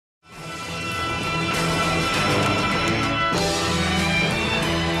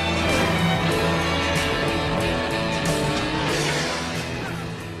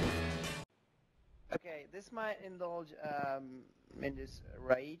might indulge in this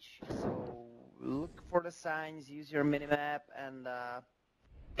rage. So look for the signs, use your minimap, and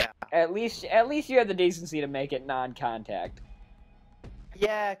yeah. At least you had the decency to make it non-contact.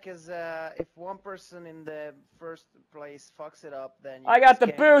 Yeah, because if one person in the first place fucks it up, then I got the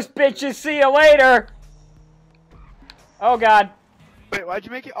boost, bitches. See you later. Oh God. Wait, why'd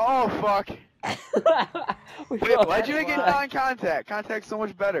you make it? Oh fuck. Wait, why'd you make it non-contact? Contact's so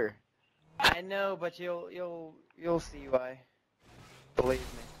much better. I know, but you'll see why. Believe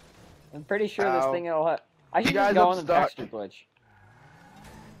me. I'm pretty sure this thing will have... I should You just guys, go I'm on the texture glitch.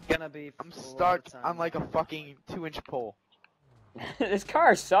 Gonna be. I'm stuck on like a fucking 2-inch pole. This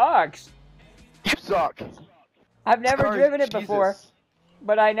car sucks. You suck. I've never driven it before,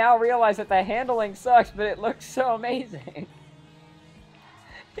 but I now realize that the handling sucks, but it looks so amazing.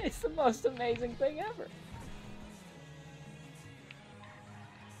 It's the most amazing thing ever.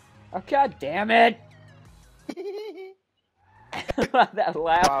 Oh God damn it! That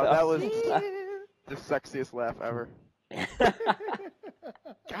laugh. Wow, that was the sexiest laugh ever.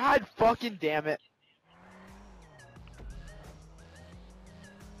 God fucking damn it.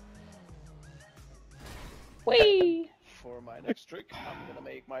 Whee! For my next trick, I'm gonna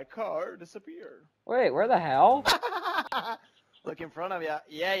make my car disappear. Wait, where the hell? Look in front of you.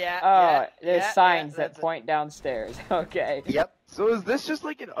 Yeah. Oh, there's signs that point downstairs. Okay. Yep. So is this just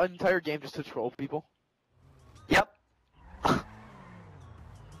like an entire game just to troll people? Yep.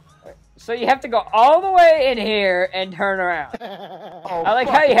 So you have to go all the way in here and turn around. Oh, I like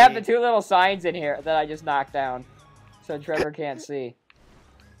how you have the two little signs in here that I just knocked down, so Trevor can't see.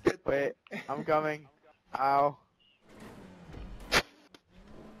 Wait, I'm coming. Ow.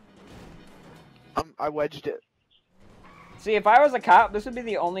 I wedged it. See, if I was a cop, this would be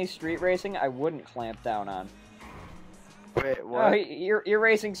the only street racing I wouldn't clamp down on. Wait, what? Oh, you're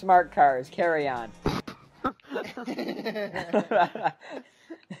racing smart cars. Carry on.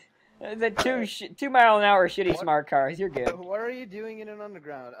 The 2 mile an hour shitty smart cars. You're good. What are you doing in an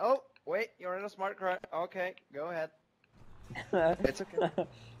underground? Oh, wait, you're in a smart car. Okay, go ahead. It's okay.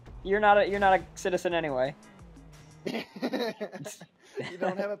 You're not a citizen anyway. You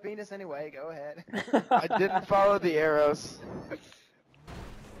don't have a penis anyway. Go ahead. I didn't follow the arrows.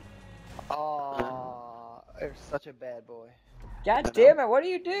 Oh, you're such a bad boy. God damn it! What do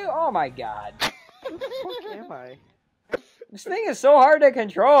you do? Oh my God! Where the fuck am I? This thing is so hard to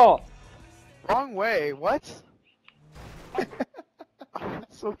control. Wrong way. What? I'm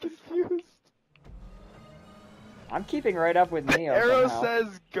so confused. I'm keeping right up with Neo. The arrow somehow.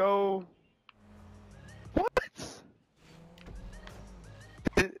 says go. What?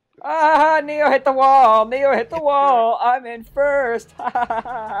 Ah, Neo hit the wall. Neo hit the wall. I'm in first.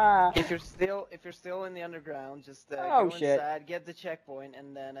 If you're still in the underground, just Oh, go shit. inside, get the checkpoint,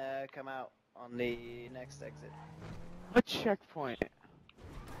 and then come out on the next exit. What checkpoint?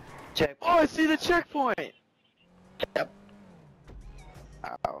 Checkpoint. Oh, I see the checkpoint. Yep.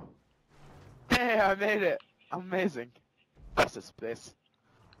 Ow. Hey, I made it. Amazing. That's a space.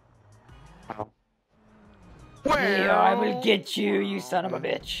 Ow. Neo, I will get you, you son of a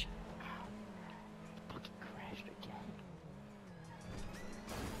bitch. Fucking crashed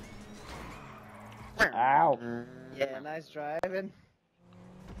again. Ow. Yeah, nice driving.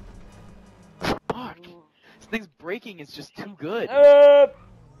 Fuck. This thing's braking is just too good. Up.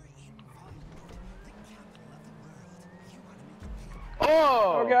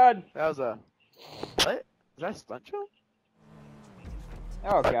 Oh! Oh God. That was a... What? Is that a stunt show?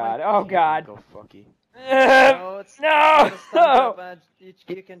 Oh God. Oh God. Go fucky. No, it's No! not a stunt job,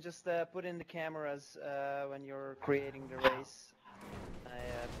 you can just put in the cameras when you're creating the race.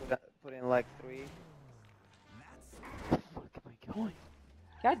 I put in like 3. Where the fuck am I going?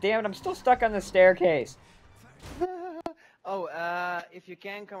 God damn it! I'm still stuck on the staircase. Oh, if you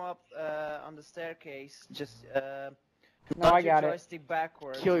can come up on the staircase, just No, I got your it. joystick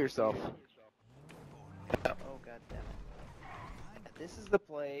backwards. Kill yourself. Oh god damn it! This is the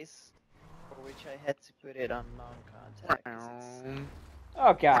place for which I had to put it on non-contact. 'Cause it's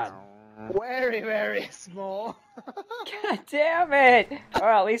Oh God. very, very small. God damn it!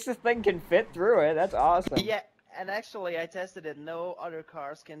 Well, at least this thing can fit through it. That's awesome. Yeah, and actually I tested it. No other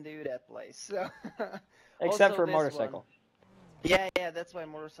cars can do that place. So Except also for this motorcycle. one. Yeah, that's why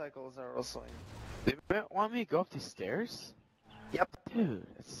motorcycles are also in. They want me to go up these stairs? Yep. Dude,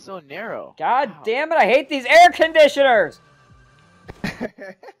 it's so narrow. God Wow. damn it! I hate these air conditioners.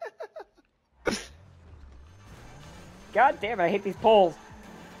 God damn it! I hate these poles.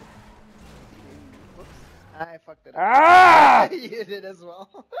 Oops, I fucked it up. Ah! You did as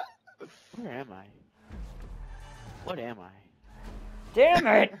well. Where am I? What am I? Damn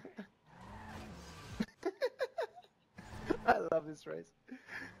it! I love this race.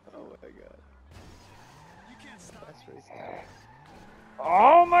 Oh my god. Best race ever.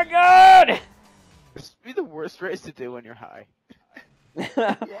 Oh my god! This would be the worst race to do when you're high.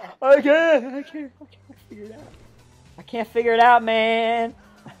 I can't figure it out. I can't figure it out, man.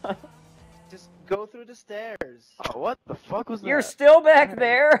 Just go through the stairs. Oh, what the fuck was that? You're still back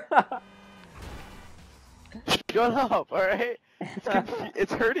there. Shut up, alright?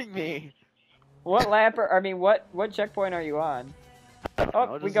 It's hurting me. What lap what checkpoint are you on?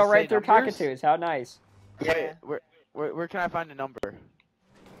 Oh, we Does go it right say through numbers? cockatoos. How nice. Yeah. Wait, where can I find a number?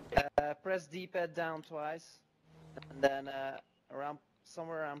 Press D-pad down twice, and then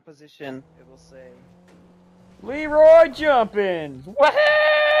somewhere around position, it will say. Leroy jumping.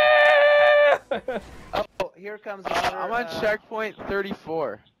 Woohoo! Oh, here comes another. I'm on checkpoint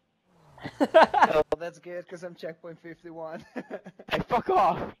 34. Oh, that's good because I'm checkpoint 51. Hey, fuck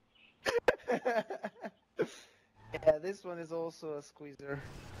off. Yeah, this one is also a squeezer.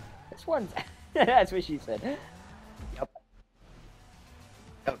 This one's. That's what she said. Yep.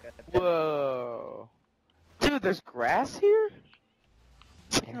 Okay. Whoa. Dude, there's grass here?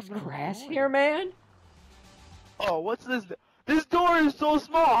 There's grass here, man? Oh, what's this? This door is so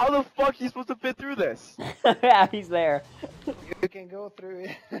small. How the fuck are you supposed to fit through this? Yeah, he's there. You can go through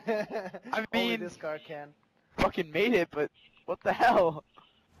it. I Only mean, this car can. fucking made it, but what the hell?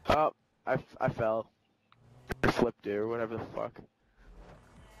 Oh, I fell. Or flipped it, or whatever the fuck.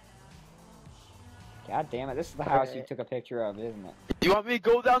 God damn it, this is the house you took a picture of, isn't it? You want me to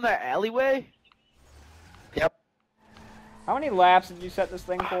go down that alleyway? Yep. How many laps did you set this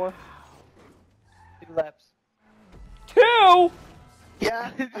thing for? 2 laps. 2?!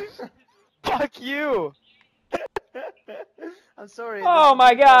 Yeah. Fuck you! I'm sorry. Oh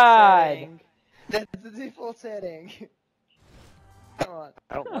my god! Setting. That's the default setting. Come on.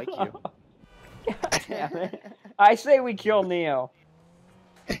 I don't like you. God damn it. I say we kill Neo.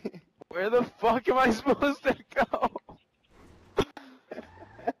 Where the fuck am I supposed to go?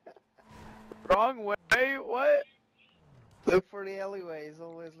 Wrong way? What? Look for the alleyways.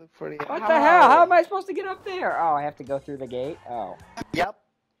 Always look for the What alleyways. the hell? How am I supposed to get up there? Oh, I have to go through the gate? Oh. Yep.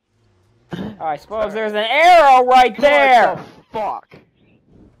 Oh, I suppose there's an arrow right there! What the fuck?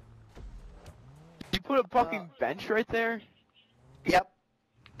 You put a fucking bench right there? Yep.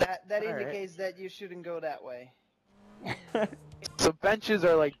 That Alright. indicates that you shouldn't go that way. So benches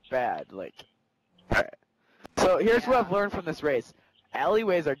are like bad, like. Alright. So here's what Yeah. I've learned from this race.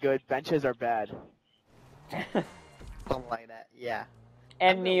 Alleyways are good, benches are bad. Something like that. Yeah.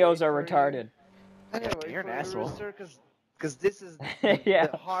 And I'm gonna Neos wait are for you. retarded. I'm gonna wait You're an for you, asshole. Rooster, because this is Yeah.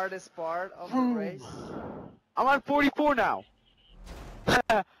 the hardest part of the race. I'm on 44 now.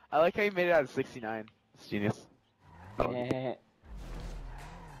 I like how you made it out of 69. It's genius. Eh.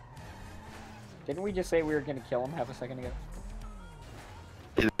 Didn't we just say we were gonna kill him half a second ago?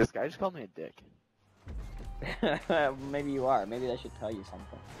 This guy just called me a dick. Maybe you are. Maybe that should tell you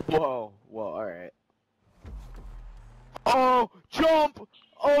something. Whoa, alright. Oh, jump!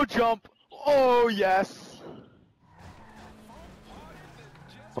 Oh, jump! Oh, yes!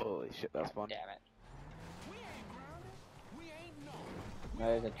 Holy shit, that was fun. Damn it.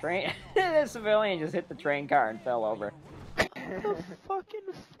 There's a train. The civilian just hit the train car and fell over. What the fucking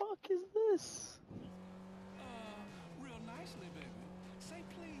fuck is this? Real nicely, baby. Say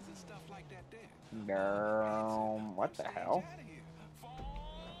please and stuff like that there. What the hell?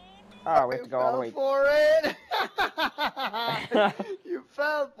 Oh, we have to go all the way. For it. You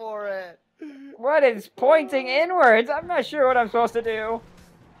fell for it. What is pointing inwards? I'm not sure what I'm supposed to do.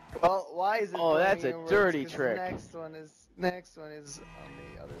 Well, why is it? Oh, that's pointing a inwards? dirty 'Cause trick. Next one is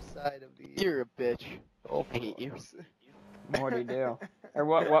on the other side of the. You're a bitch. Oh, I hate you. What do you do? Or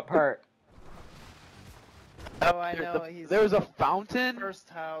what part? Oh, I know. He's There was a fountain, first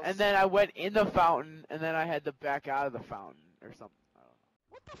house. and then I went in the fountain, and then I had to back out of the fountain, or something. I don't know.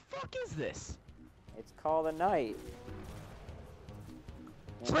 What the fuck is this? It's called a knight.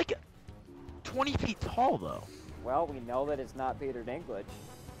 It's like 20 feet tall, though. Well, we know that it's not Peter Dinklage.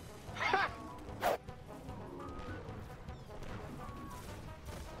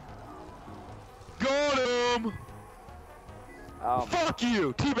 Got him! Fuck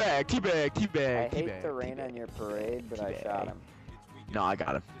you! Teabag, teabag, teabag, I hate to rain on your parade, but I shot him. No, I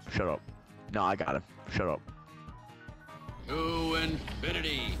got him. Shut up. No, I got him. Shut up. To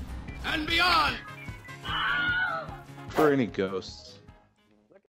infinity and beyond! For any ghosts.